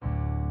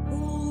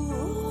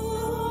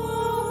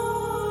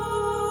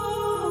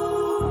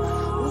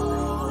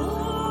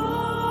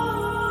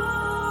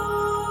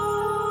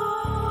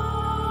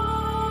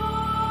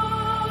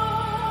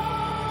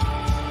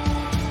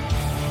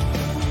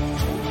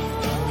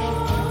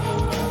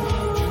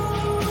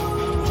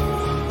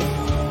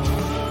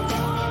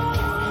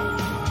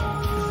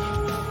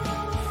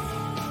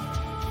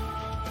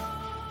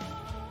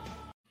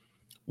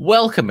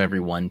Welcome,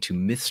 everyone, to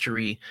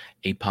Mystery,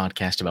 a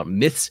podcast about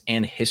myths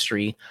and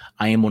history.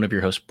 I am one of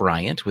your hosts,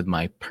 Bryant, with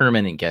my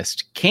permanent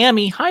guest,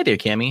 Cammie. Hi there,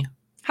 Cammie.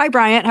 Hi,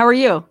 Bryant. How are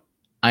you?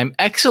 I'm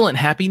excellent.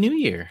 Happy New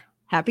Year.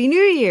 Happy New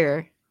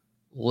Year.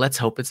 Let's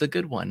hope it's a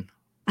good one.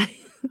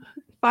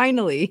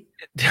 Finally.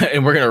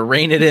 And we're going to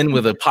rein it in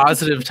with a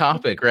positive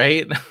topic,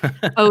 right?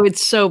 Oh,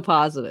 it's so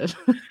positive.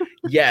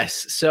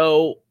 Yes.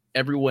 So,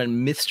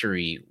 everyone,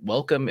 Mystery,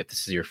 welcome. If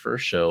this is your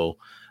first show,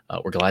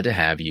 we're glad to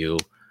have you.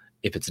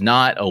 If it's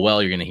not, oh, well,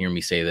 you're going to hear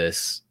me say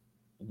this.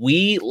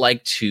 We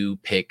like to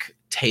pick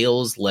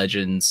tales,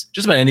 legends,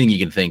 just about anything you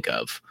can think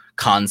of,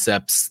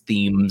 concepts,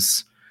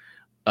 themes,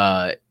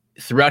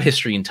 throughout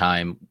history and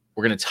time.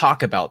 We're going to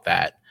talk about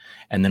that,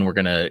 and then we're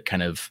going to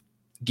kind of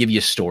give you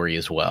a story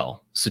as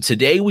well. So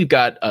today we've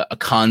got a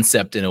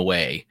concept in a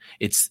way.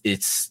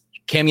 It's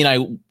Cammie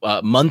and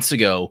I, months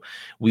ago,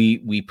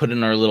 we put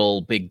in our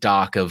little big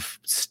doc of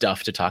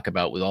stuff to talk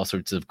about with all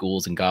sorts of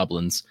ghouls and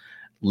goblins.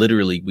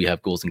 Literally, we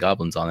have ghouls and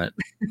goblins on it.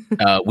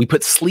 We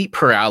put sleep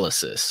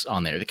paralysis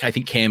on there. I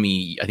think,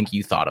 Cammie,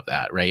 you thought of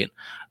that, right?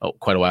 Oh,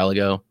 quite a while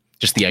ago.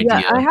 Just the idea.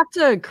 Yeah, I have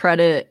to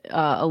credit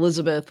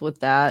Elizabeth with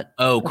that.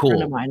 Oh, cool. A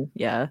friend of mine.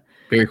 Yeah.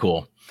 Very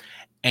cool.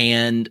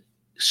 And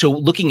so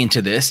looking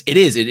into this, it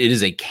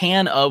is a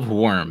can of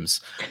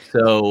worms.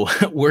 So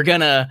we're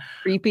gonna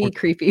creepy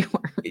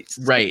worms.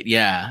 Right.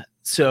 Yeah.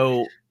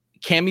 So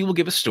Cammie will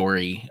give a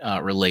story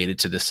related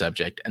to this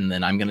subject, and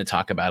then I'm going to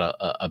talk about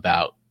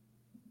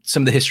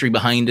some of the history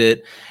behind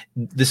it.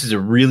 This is a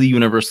really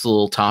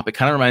universal topic.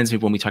 Kind of reminds me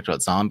of when we talked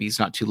about zombies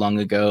not too long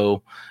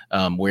ago,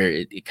 where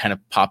it kind of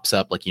pops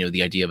up, like,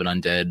 the idea of an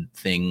undead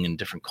thing in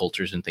different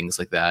cultures and things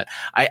like that.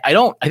 I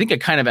think I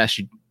kind of asked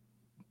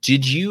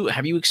you,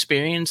 have you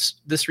experienced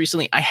this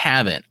recently? I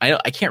haven't.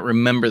 I can't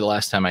remember the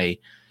last time I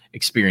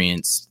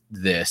experienced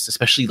this,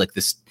 especially like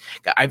this.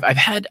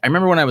 I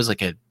remember when I was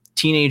like a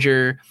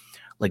teenager,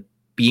 like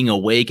being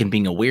awake and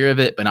being aware of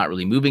it, but not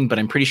really moving. But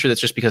I'm pretty sure that's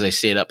just because I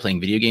stayed up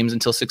playing video games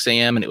until 6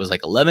 a.m. and it was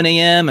like 11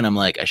 a.m. and I'm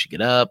like, I should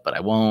get up, but I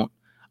won't.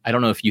 I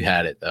don't know if you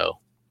had it though.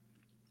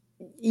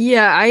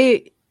 Yeah,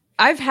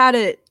 I've had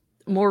it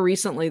more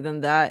recently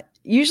than that.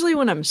 Usually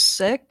when I'm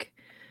sick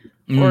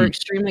or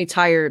extremely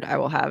tired, I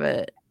will have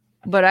it.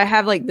 But I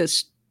have like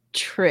this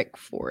trick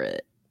for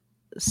it.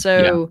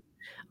 So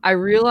I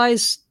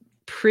realized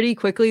pretty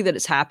quickly that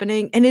it's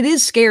happening, and it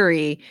is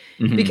scary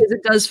because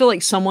it does feel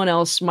like someone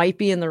else might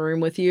be in the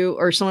room with you,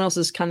 or someone else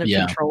is kind of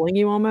controlling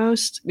you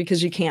almost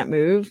because you can't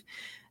move.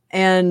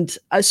 And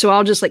so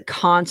I'll just like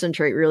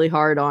concentrate really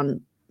hard on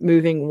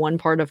moving one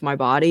part of my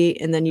body,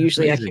 and then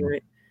usually I can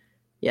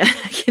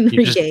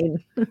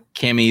regain.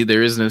 Cammie,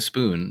 there is no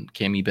spoon.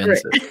 Cammie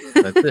bends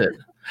it. That's it.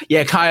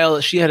 Yeah,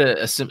 Kyle, she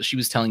had she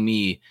was telling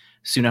me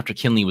soon after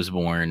Kinley was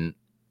born,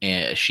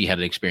 she had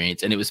an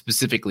experience, and it was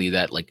specifically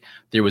that like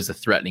there was a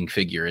threatening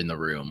figure in the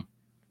room.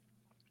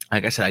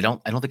 Like I said, I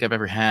don't think I've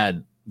ever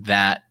had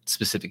that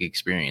specific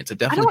experience. I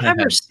don't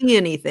ever see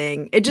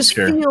anything. It just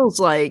feels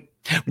like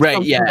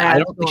right. Yeah, I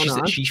don't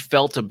think she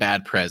felt a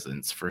bad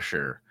presence for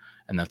sure,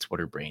 and that's what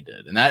her brain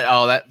did. And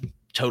that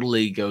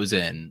totally goes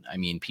in. I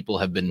mean, people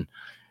have been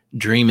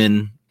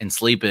dreaming and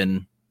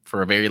sleeping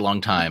for a very long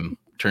time,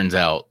 turns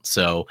out.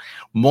 So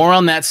more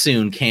on that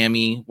soon.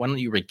 Cammie, why don't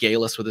you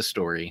regale us with a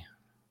story?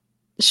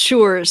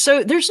 Sure.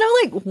 So there's no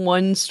like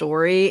one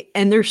story,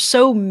 and there's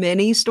so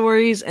many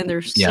stories, and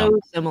they're so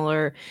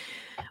similar.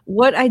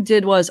 What I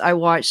did was I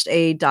watched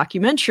a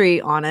documentary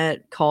on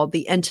it called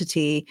The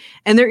Entity,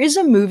 and there is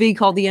a movie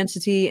called The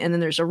Entity, and then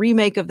there's a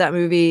remake of that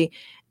movie.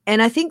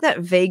 And I think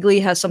that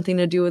vaguely has something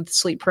to do with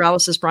sleep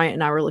paralysis. Bryant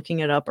and I were looking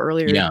it up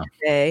earlier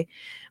today,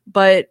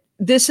 but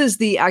this is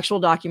the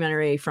actual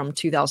documentary from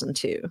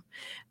 2002.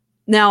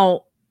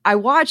 Now, I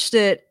watched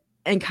it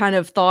and kind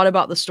of thought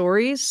about the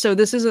stories. So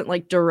this isn't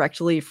like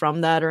directly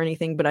from that or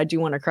anything, but I do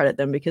want to credit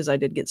them because I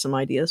did get some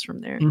ideas from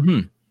there.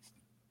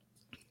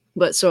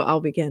 But so I'll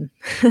begin.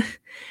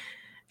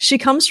 She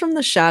comes from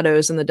the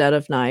shadows in the dead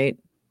of night,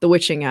 the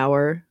witching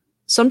hour,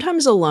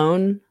 sometimes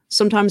alone,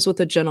 sometimes with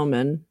a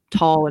gentleman,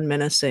 tall and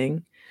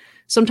menacing,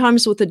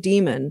 sometimes with a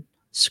demon,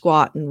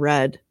 squat and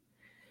red.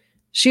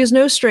 She is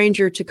no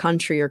stranger to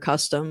country or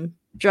custom.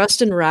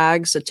 Dressed in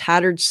rags, a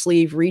tattered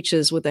sleeve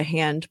reaches with a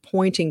hand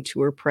pointing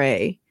to her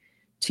prey,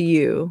 to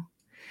you.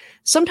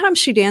 Sometimes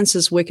she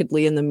dances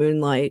wickedly in the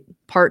moonlight,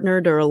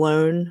 partnered or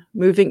alone,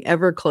 moving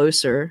ever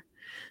closer.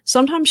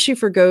 Sometimes she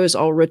forgoes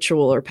all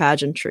ritual or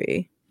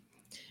pageantry.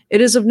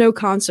 It is of no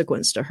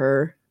consequence to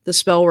her. The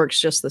spell works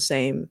just the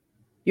same.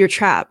 You're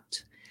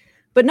trapped,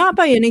 but not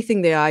by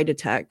anything the eye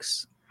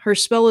detects. Her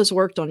spell is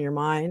worked on your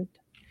mind.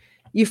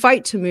 You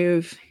fight to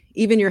move,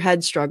 even your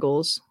head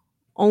struggles.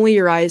 Only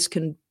your eyes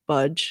can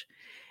budge,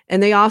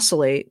 and they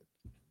oscillate,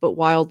 but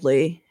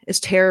wildly, as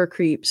terror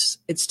creeps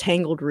its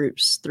tangled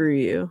roots through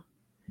you.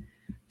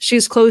 She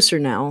is closer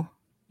now.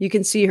 You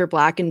can see her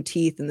blackened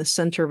teeth in the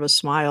center of a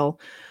smile,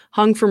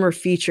 hung from her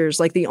features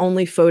like the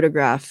only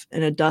photograph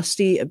in a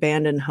dusty,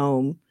 abandoned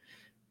home,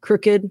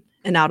 crooked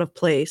and out of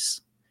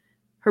place.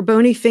 Her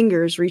bony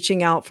fingers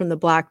reaching out from the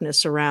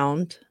blackness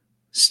around.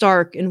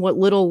 stark in what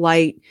little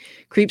light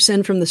creeps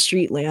in from the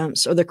street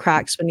lamps or the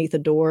cracks beneath a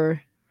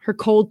door. Her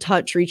cold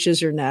touch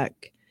reaches your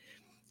neck.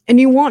 And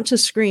you want to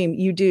scream,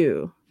 you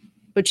do,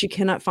 but you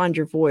cannot find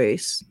your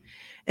voice.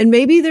 And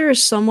maybe there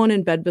is someone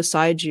in bed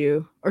beside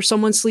you or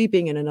someone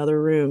sleeping in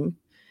another room,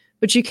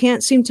 but you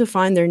can't seem to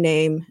find their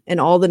name in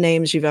all the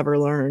names you've ever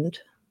learned.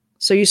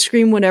 So you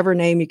scream whatever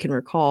name you can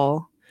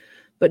recall,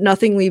 but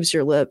nothing leaves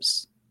your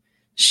lips.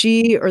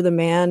 She or the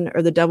man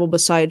or the devil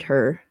beside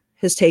her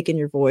has taken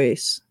your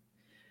voice.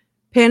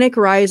 Panic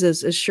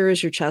rises as sure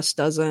as your chest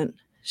doesn't.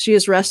 She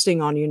is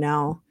resting on you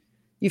now.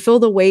 You feel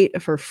the weight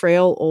of her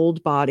frail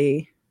old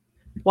body.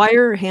 Why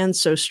are her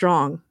hands so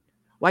strong?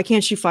 Why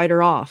can't you fight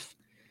her off?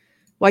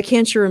 Why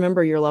can't you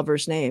remember your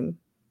lover's name?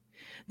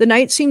 The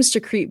night seems to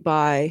creep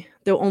by,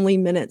 though only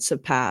minutes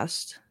have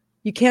passed.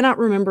 You cannot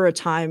remember a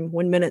time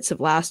when minutes have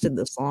lasted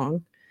this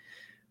long.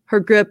 Her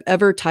grip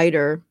ever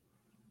tighter,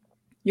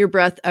 your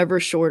breath ever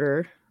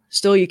shorter,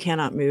 still you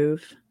cannot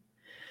move.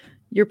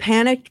 Your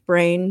panicked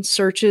brain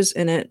searches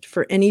in it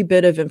for any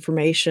bit of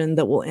information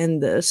that will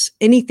end this,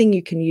 anything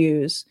you can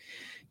use.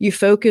 You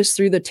focus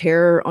through the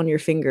terror on your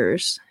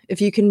fingers.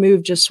 If you can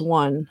move just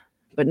one,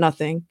 but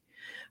nothing.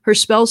 Her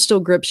spell still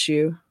grips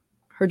you.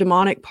 Her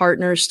demonic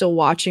partner is still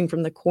watching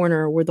from the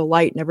corner where the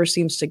light never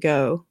seems to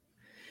go.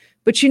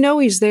 But you know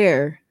he's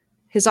there.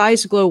 His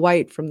eyes glow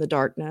white from the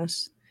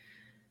darkness.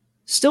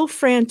 Still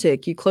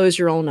frantic, you close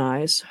your own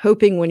eyes,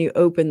 hoping when you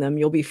open them,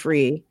 you'll be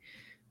free.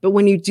 But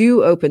when you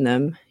do open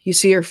them, you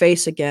see her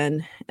face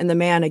again and the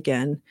man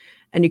again,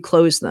 and you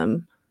close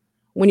them.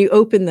 When you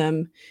open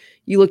them,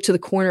 you look to the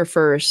corner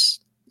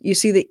first. You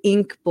see the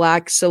ink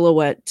black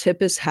silhouette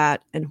tip his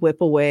hat and whip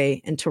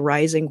away into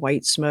rising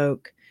white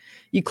smoke.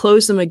 You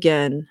close them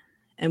again,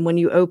 and when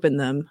you open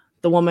them,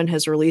 the woman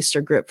has released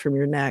her grip from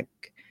your neck.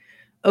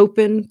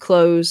 Open,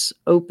 close,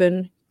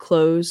 open,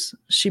 close.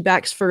 She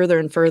backs further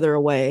and further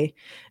away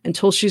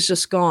until she's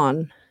just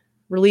gone.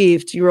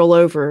 Relieved, you roll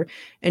over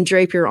and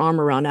drape your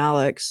arm around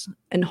Alex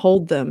and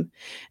hold them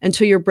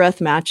until your breath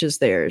matches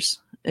theirs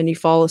and you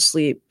fall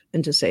asleep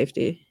into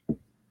safety.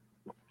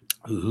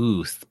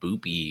 Ooh,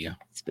 spoopy.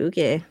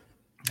 Spooky.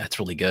 That's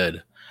really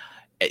good.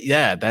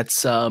 Yeah,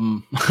 that's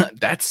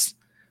that's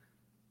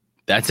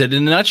it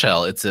in a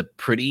nutshell. It's a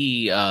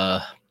pretty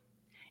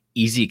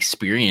easy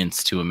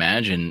experience to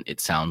imagine, it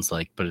sounds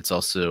like, but it's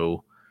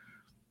also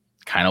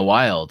kind of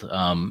wild.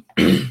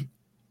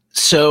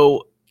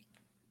 So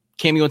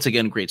Cami, once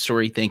again, great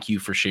story. Thank you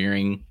for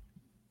sharing.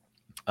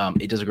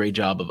 It does a great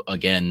job of,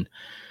 again,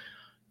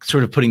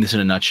 sort of putting this in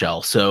a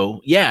nutshell.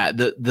 So yeah,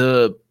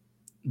 the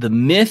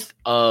myth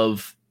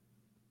of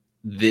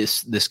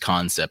this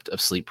concept of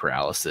sleep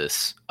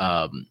paralysis,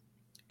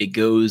 it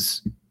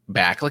goes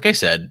back, like I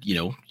said,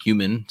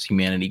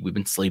 humanity, we've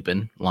been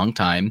sleeping a long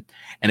time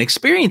and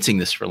experiencing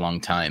this for a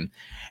long time.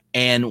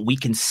 And we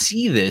can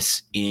see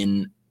this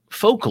in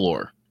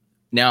folklore.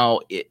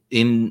 Now,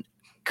 in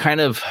kind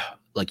of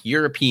like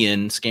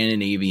European,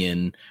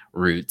 Scandinavian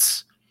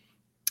roots,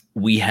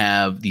 we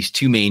have these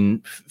two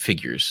main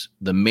figures,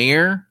 the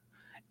mare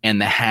and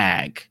the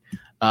hag.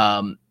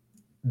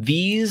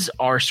 These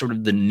are sort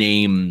of the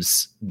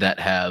names that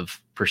have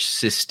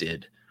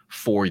persisted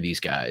for these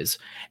guys.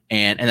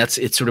 And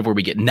it's sort of where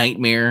we get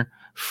nightmare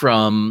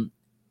from,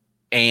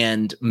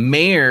 and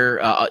mare,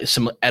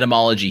 some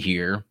etymology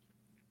here.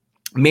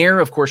 Mare,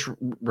 of course,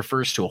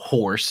 refers to a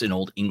horse in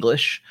Old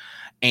English.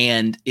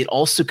 And it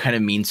also kind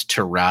of means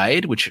to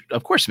ride, which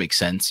of course makes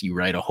sense. You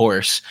ride a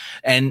horse.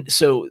 And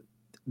so,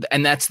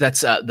 and that's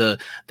the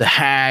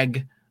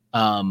hag,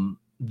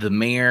 the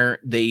mare,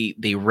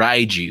 they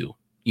ride you,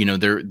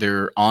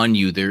 they're on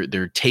you,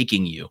 they're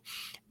taking you.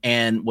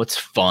 And what's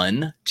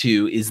fun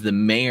too is the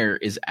mare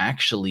is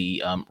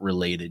actually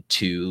related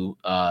to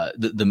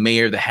the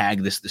mare, the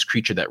hag, this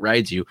creature that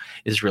rides you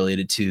is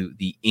related to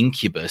the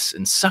incubus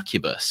and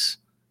succubus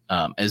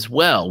as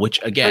well, which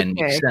again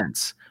makes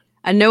sense.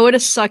 I know what a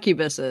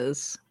succubus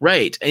is.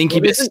 Right.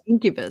 Incubus. What is an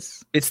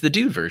incubus? It's the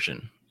dude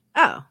version.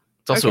 Oh.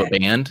 It's also a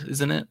band,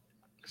 isn't it?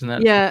 Isn't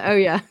that? Yeah. Oh,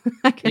 yeah.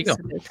 I guess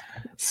it is.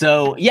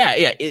 So,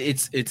 yeah.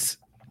 It's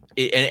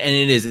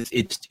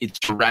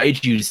to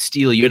ride you, to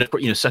steal you.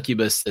 And,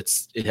 succubus,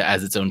 it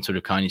has its own sort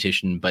of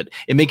connotation, but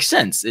it makes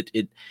sense.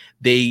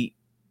 They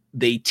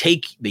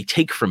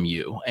take from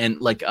you. And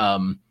like,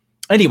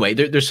 anyway,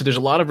 there's a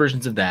lot of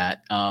versions of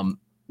that.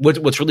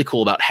 What's really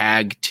cool about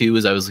hag too,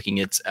 is I was looking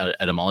at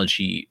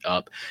etymology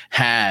up.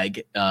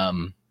 Hag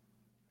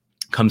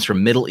comes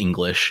from Middle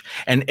English,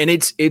 and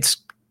it's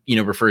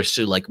refers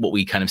to like what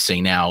we kind of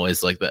say now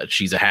as like that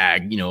she's a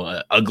hag,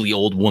 a ugly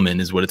old woman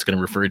is what it's going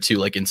to refer to,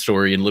 like in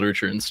story and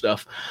literature and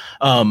stuff.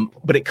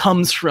 But it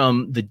comes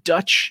from the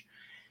Dutch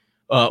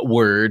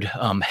word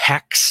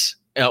hex,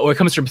 or it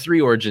comes from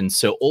three origins.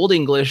 So Old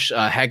English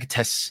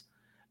hagtes,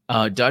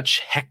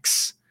 Dutch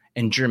hex,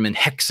 and German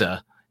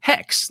hexa.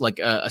 Hex, like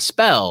a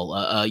spell,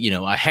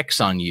 a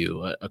hex on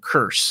you, a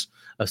curse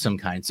of some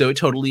kind. So that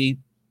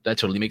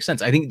totally makes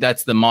sense. I think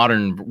that's the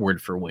modern word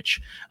for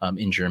witch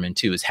in German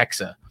too, is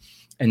hexa.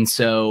 And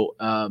so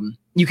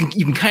you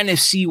can kind of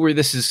see where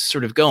this is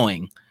sort of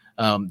going.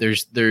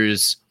 There's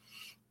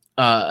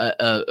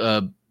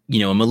a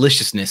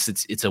maliciousness.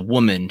 It's a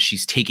woman.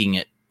 She's taking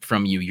it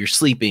from you. You're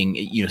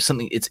sleeping.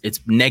 Something. It's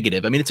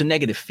negative. I mean, it's a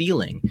negative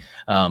feeling,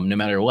 no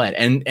matter what.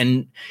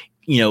 And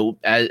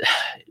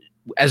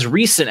as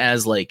recent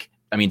as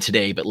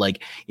today, but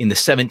like in the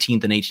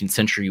 17th and 18th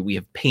century, we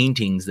have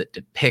paintings that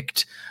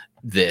depict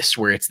this,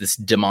 where it's this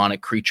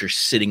demonic creature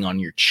sitting on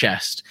your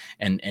chest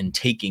and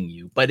taking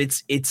you. But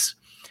this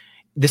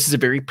is a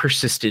very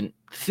persistent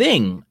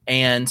thing.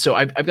 And so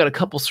I've got a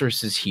couple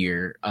sources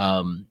here.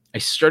 I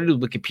started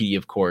with Wikipedia,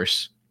 of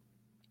course.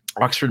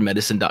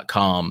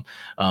 OxfordMedicine.com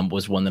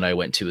was one that I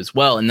went to as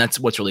well. And that's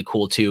what's really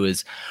cool too,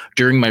 is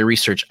during my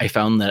research, I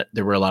found that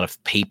there were a lot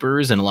of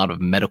papers and a lot of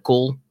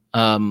medical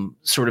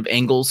sort of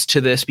angles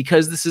to this,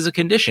 because this is a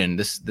condition.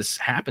 This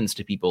happens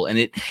to people, and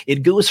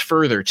it goes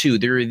further too.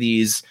 There are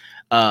these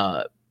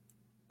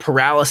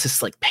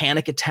paralysis, like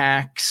panic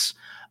attacks.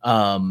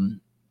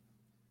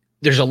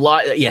 There's a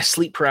lot.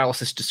 Sleep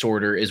paralysis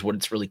disorder is what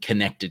it's really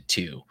connected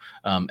to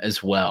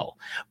as well.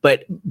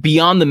 But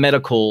beyond the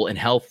medical and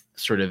health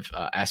sort of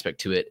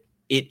aspect to it,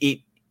 it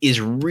is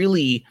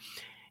really,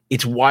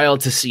 it's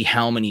wild to see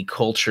how many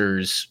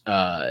cultures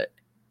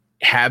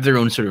have their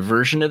own sort of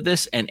version of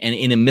this, and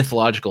in a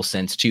mythological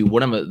sense too.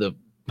 One of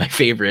my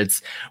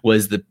favorites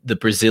was the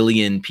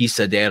Brazilian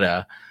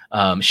pisadeira.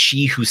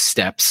 She who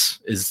steps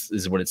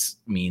is what it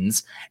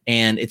means,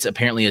 and it's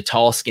apparently a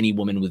tall, skinny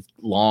woman with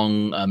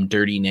long,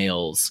 dirty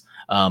nails,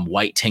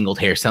 white tangled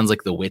hair. Sounds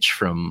like the witch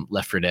from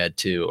Left 4 Dead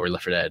 2 or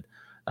Left 4 Dead.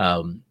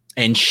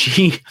 And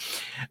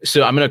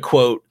so I'm going to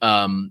quote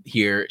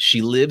here.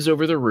 She lives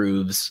over the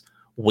roofs,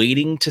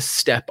 waiting to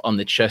step on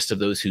the chest of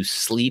those who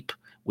sleep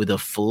with a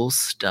full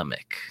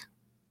stomach.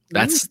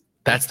 That's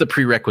the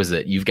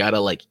prerequisite. You've got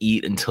to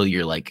eat until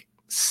you're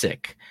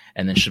sick,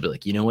 and then she'll be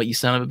like, you know what, you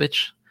son of a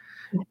bitch,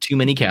 too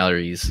many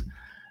calories.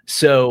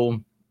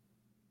 So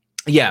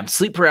yeah,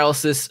 sleep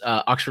paralysis,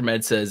 Oxford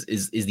Med says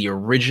is the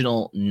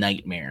original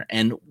nightmare.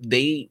 And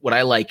what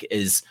I like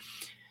is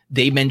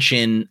they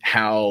mention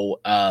how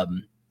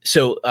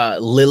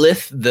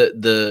Lilith,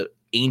 the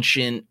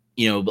ancient,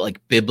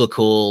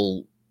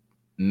 biblical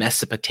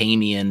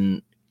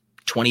Mesopotamian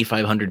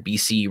 2500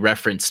 BC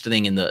referenced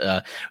thing in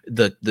the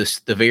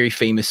very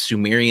famous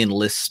Sumerian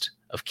list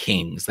of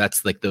kings.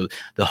 That's the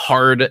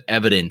hard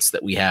evidence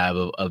that we have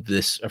of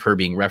her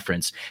being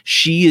referenced.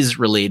 She is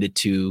related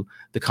to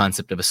the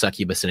concept of a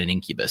succubus and an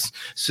incubus.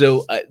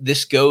 So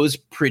this goes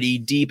pretty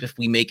deep if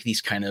we make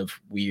these kind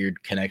of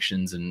weird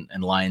connections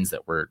and lines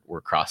that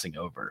we're crossing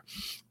over.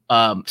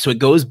 So it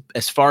goes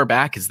as far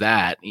back as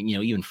that,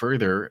 even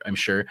further, I'm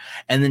sure.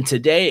 And then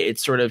today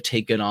it's sort of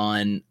taken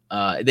on,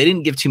 they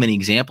didn't give too many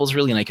examples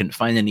really, and I couldn't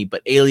find any,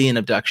 but alien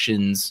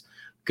abductions,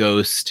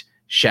 ghost,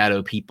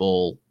 shadow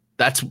people,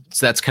 that's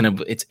kind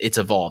of, it's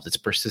evolved. It's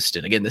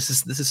persistent. Again, this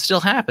is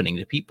still happening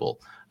to people.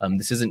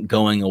 This isn't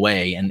going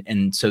away.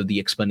 And so the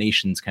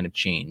explanations kind of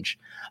change.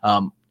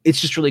 It's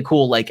just really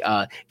cool.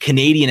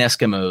 Canadian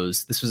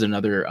Eskimos, this was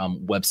another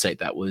website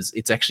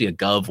it's actually a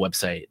Gov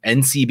website,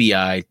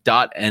 ncbi.nlm.nih.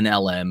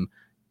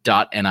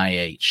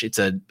 It's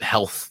a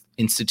health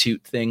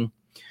institute thing.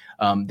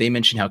 They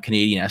mention how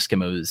Canadian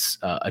Eskimos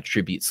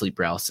attribute sleep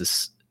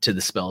paralysis to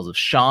the spells of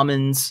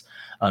shamans.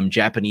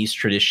 Japanese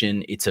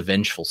tradition, it's a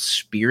vengeful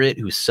spirit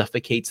who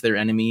suffocates their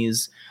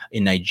enemies.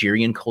 In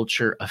Nigerian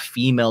culture, a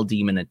female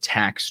demon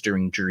attacks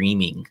during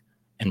dreaming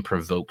and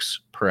provokes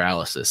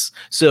paralysis.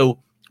 So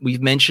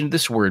we've mentioned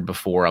this word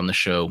before on the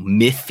show,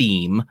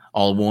 mytheme,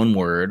 all one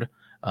word,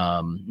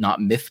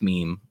 not myth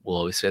meme. We'll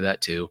always say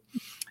that too.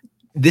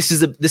 This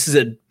is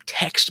a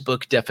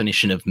textbook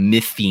definition of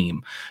mytheme.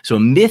 So a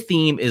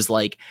mytheme is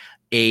like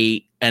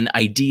an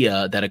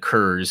idea that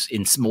occurs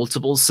in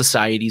multiple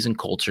societies and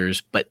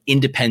cultures, but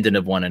independent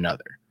of one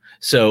another.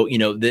 So,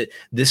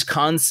 this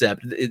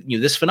concept,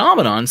 this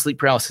phenomenon, sleep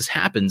paralysis,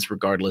 happens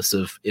regardless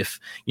of if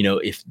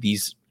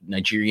these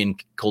Nigerian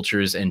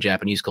cultures and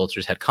Japanese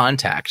cultures had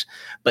contact,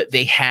 but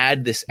they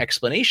had this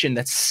explanation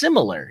that's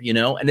similar,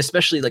 and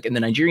especially in the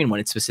Nigerian one,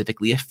 it's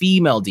specifically a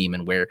female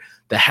demon, where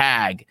the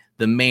hag,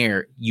 the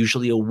mare,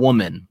 usually a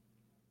woman,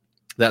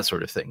 that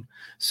sort of thing.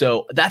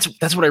 So that's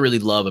what I really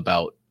love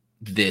about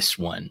this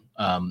one.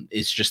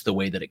 It's just the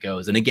way that it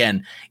goes. And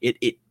again,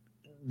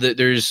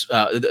 there's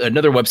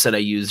another website I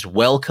used,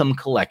 Wellcome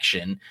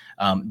Collection.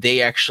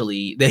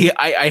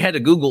 I had to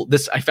Google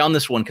this. I found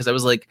this one because I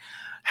was like,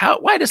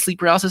 why does sleep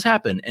paralysis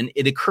happen? And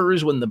it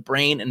occurs when the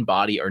brain and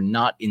body are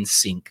not in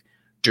sync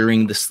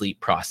during the sleep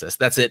process.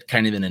 That's it,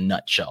 kind of in a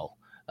nutshell,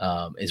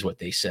 is what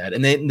they said.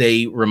 And then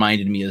they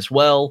reminded me as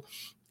well,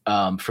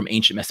 from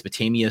ancient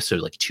Mesopotamia, so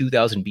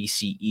 2000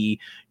 BCE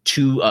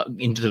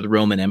into the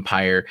Roman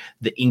Empire,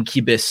 the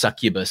incubus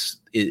succubus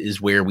is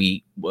where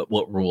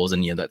what rules,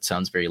 and that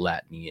sounds very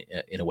Latin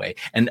in a way,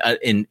 and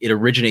it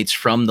originates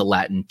from the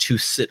Latin to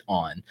sit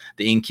on.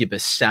 The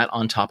incubus sat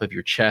on top of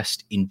your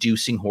chest,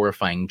 inducing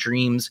horrifying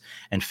dreams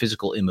and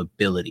physical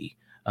immobility.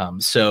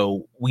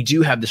 So we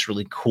do have this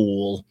really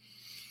cool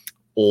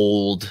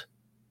old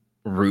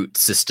root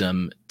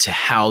system to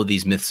how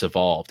these myths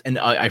evolved. And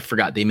I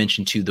forgot, they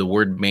mentioned too, the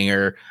word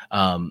mare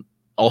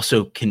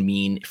also can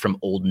mean, from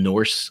Old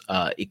Norse,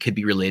 it could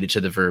be related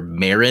to the verb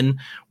marin,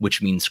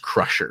 which means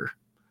crusher.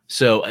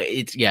 So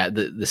it's, yeah,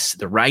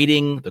 the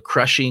riding, the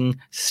crushing,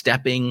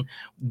 stepping,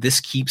 this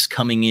keeps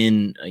coming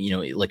in,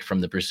 like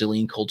from the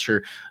Brazilian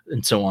culture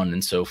and so on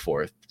and so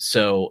forth.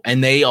 So,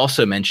 and they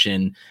also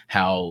mention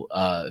how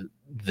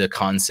the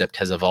concept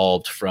has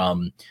evolved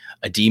from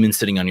a demon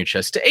sitting on your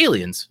chest to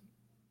aliens,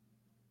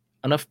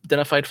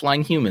 unidentified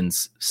flying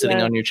humans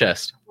sitting on your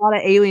chest. A lot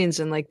of aliens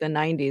in like the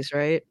 90s,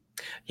 right?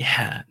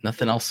 Yeah,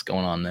 nothing else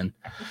going on then.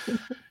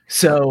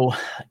 So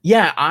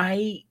yeah,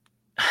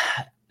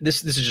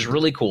 this is just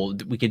really cool.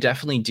 We could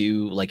definitely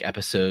do like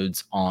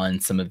episodes on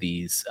some of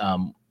these.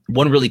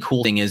 One really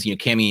cool thing is,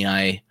 Cami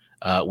and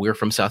I, we're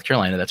from South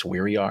Carolina. That's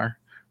where we are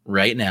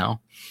right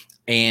now.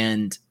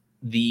 And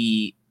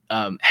the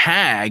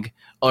hag,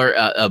 or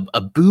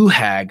a boo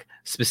hag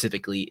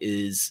specifically,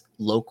 is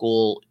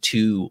local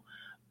to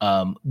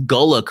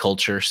Gullah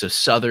culture, so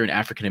Southern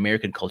African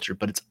American culture,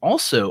 but it's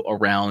also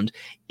around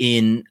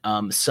in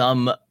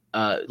some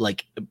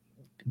like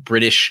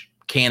British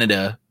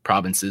Canada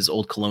provinces,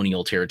 old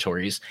colonial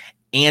territories,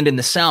 and in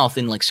the South,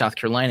 in like South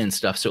Carolina and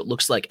stuff. So it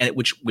looks like, and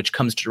which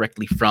comes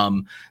directly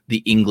from the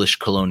English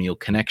colonial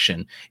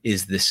connection,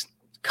 is this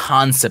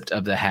concept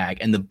of the hag.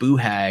 And the boo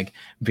hag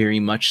very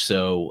much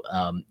so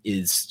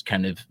is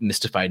kind of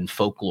mystified in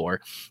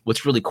folklore.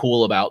 What's really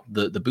cool about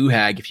the boo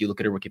hag, if you look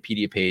at her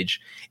Wikipedia page,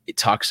 it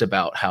talks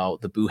about how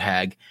the boo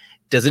hag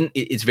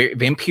it's very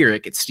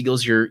vampiric. It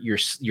steals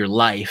your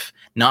life,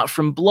 not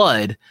from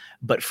blood,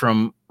 but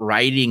from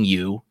riding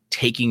you,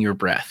 taking your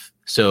breath.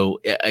 So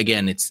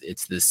again, it's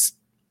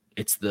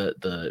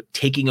the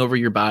taking over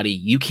your body.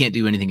 You can't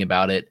do anything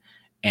about it.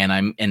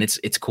 And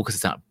it's cool because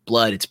it's not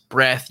blood, it's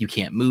breath. You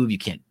can't move, you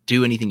can't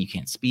do anything, you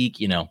can't speak,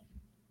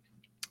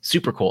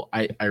 super cool.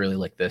 I really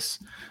like this.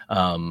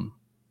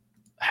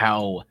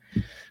 How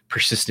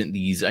persistent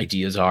these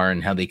ideas are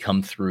and how they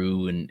come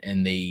through,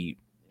 and they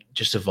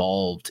just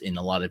evolved in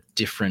a lot of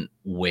different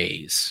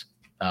ways.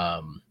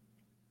 Yeah,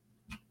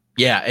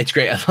 it's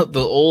great. I thought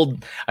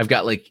I've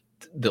got like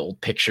the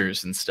old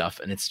pictures and stuff,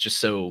 and it's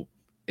just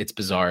it's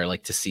bizarre,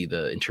 like, to see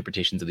the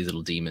interpretations of these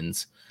little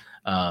demons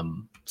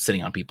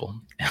sitting on people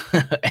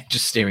and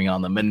just staring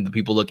on them, and the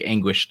people look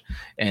anguished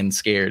and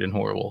scared and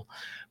horrible.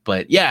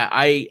 But yeah,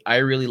 I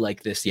really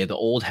like this. Yeah, the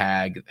old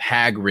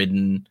hag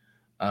ridden,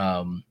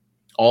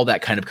 all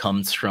that kind of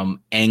comes from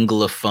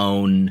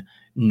Anglophone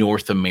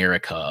North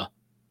America,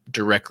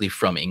 directly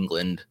from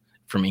England,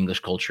 from English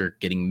culture,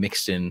 getting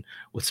mixed in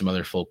with some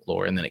other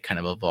folklore, and then it kind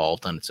of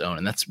evolved on its own.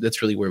 And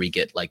that's really where we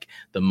get like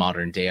the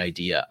modern day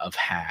idea of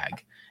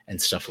hag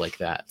and stuff like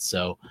that.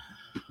 So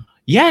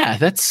yeah,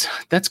 that's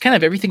kind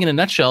of everything in a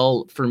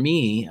nutshell for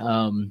me.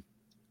 I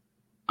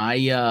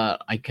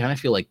kind of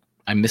feel like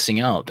I'm missing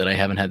out that I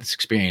haven't had this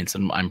experience,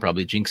 and I'm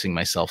probably jinxing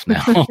myself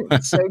now.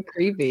 It's so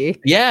creepy.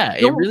 Yeah,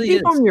 it really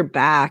is. On your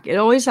back. It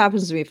always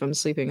happens to me if I'm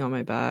sleeping on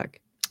my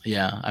back.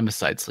 Yeah, I'm a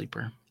side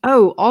sleeper.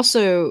 Oh,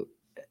 also,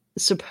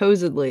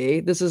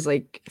 supposedly, this is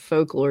like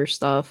folklore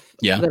stuff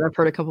that I've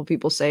heard a couple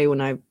people say when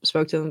I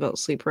spoke to them about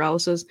sleep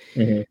paralysis.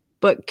 Mm-hmm.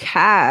 But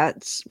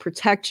cats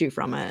protect you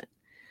from it.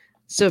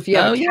 So if you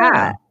have a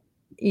cat,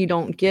 you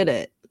don't get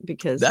it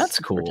because that's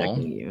cool.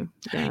 Protecting you.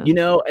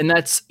 Yeah. And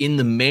that's in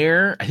the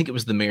mare. I think it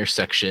was the mare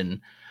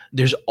section.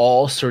 There's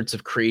all sorts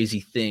of crazy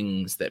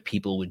things that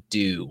people would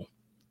do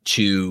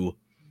to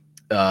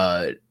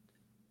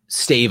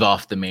stave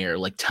off the mare,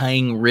 like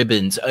tying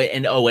ribbons,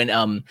 and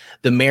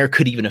the mare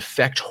could even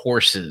affect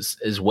horses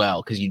as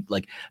well, because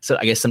so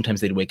I guess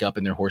sometimes they'd wake up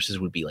and their horses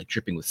would be like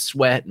dripping with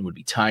sweat and would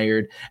be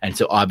tired, and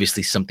so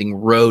obviously something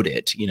rode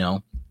it,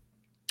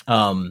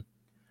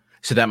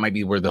 so that might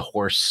be where the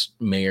horse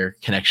mare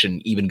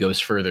connection even goes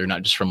further,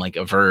 not just from like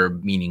a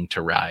verb meaning to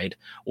ride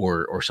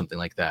or something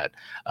like that.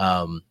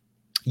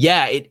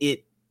 Yeah,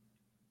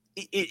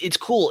 it's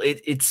cool.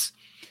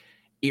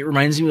 It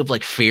reminds me of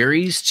like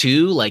fairies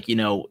too. Like,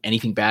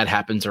 anything bad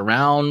happens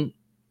around,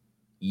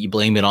 you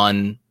blame it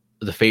on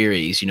the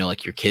fairies.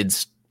 Like your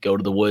kids go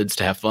to the woods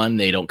to have fun,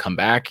 they don't come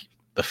back,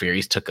 the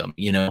fairies took them.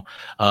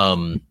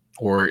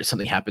 Or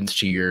something happens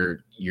to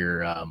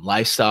your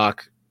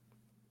livestock.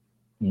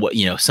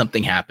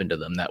 Something happened to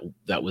them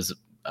that was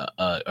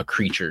a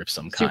creature of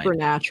some kind.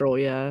 Supernatural,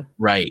 yeah.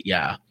 Right,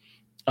 yeah.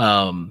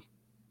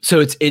 So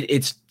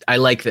it's I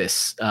like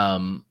this.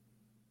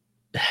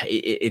 But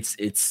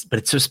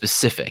it's so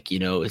specific,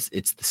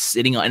 it's the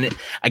sitting on it.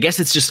 I guess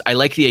it's just, I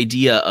like the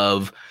idea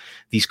of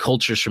these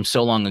cultures from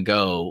so long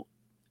ago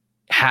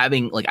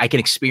having, like, I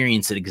can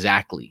experience it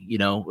exactly,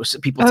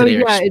 people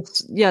today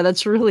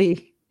that's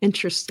really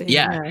interesting.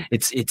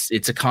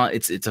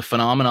 It's a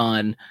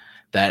phenomenon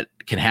that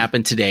can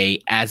happen today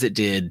as it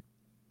did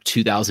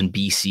 2000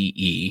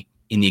 BCE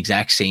in the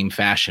exact same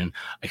fashion,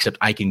 except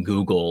I can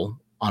Google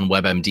on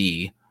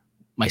WebMD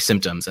my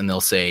symptoms and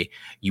they'll say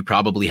you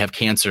probably have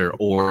cancer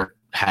or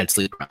had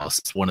sleep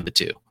paralysis, one of the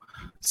two.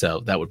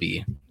 So that would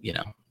be,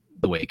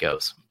 the way it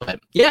goes. But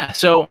yeah,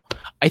 so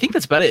I think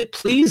that's about it.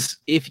 Please,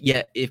 if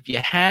you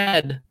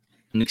had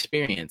an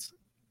experience,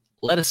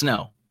 let us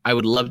know. I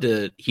would love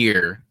to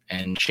hear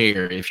and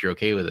share if you're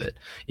okay with it.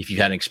 If you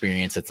had an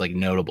experience that's like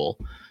notable.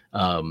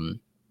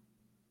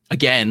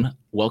 Again,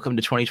 welcome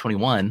to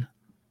 2021.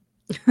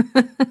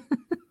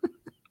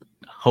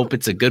 Hope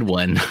it's a good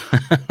one.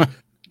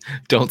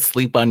 Don't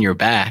sleep on your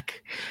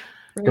back.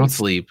 Right. Don't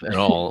sleep at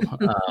all.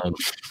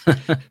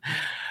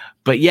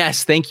 But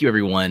yes, thank you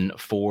everyone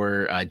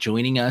for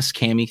joining us.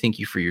 Cami, thank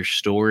you for your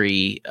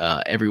story.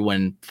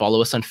 Everyone,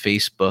 follow us on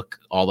Facebook,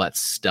 all that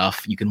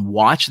stuff. You can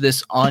watch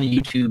this on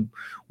YouTube.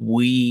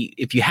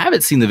 If you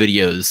haven't seen the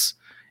videos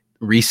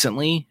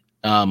recently,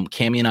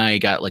 Cami and I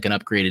got like an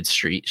upgraded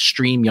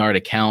StreamYard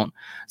account,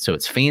 so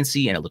it's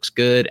fancy and it looks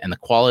good, and the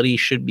quality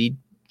should be,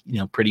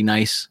 pretty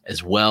nice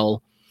as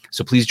well.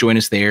 So please join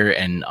us there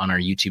and on our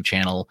YouTube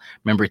channel.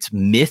 Remember, it's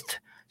Myth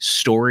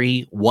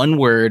Story, one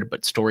word,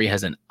 but story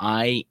has an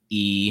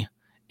IE.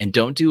 And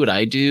don't do what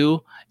I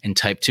do and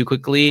type too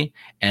quickly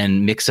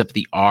and mix up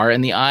the R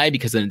and the I,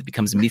 because then it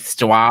becomes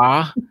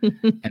Mythstoire.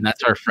 And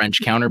that's our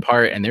French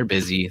counterpart, and they're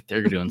busy.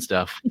 They're doing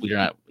stuff. We're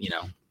not,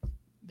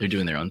 they're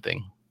doing their own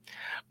thing.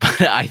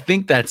 But I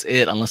think that's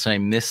it, unless I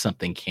missed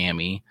something,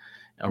 Cami.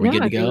 Are we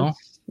good to go?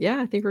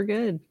 Yeah, I think we're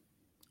good.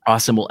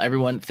 Awesome. Well,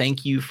 everyone,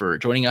 thank you for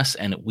joining us,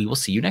 and we will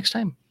see you next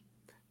time.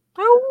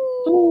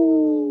 Oh.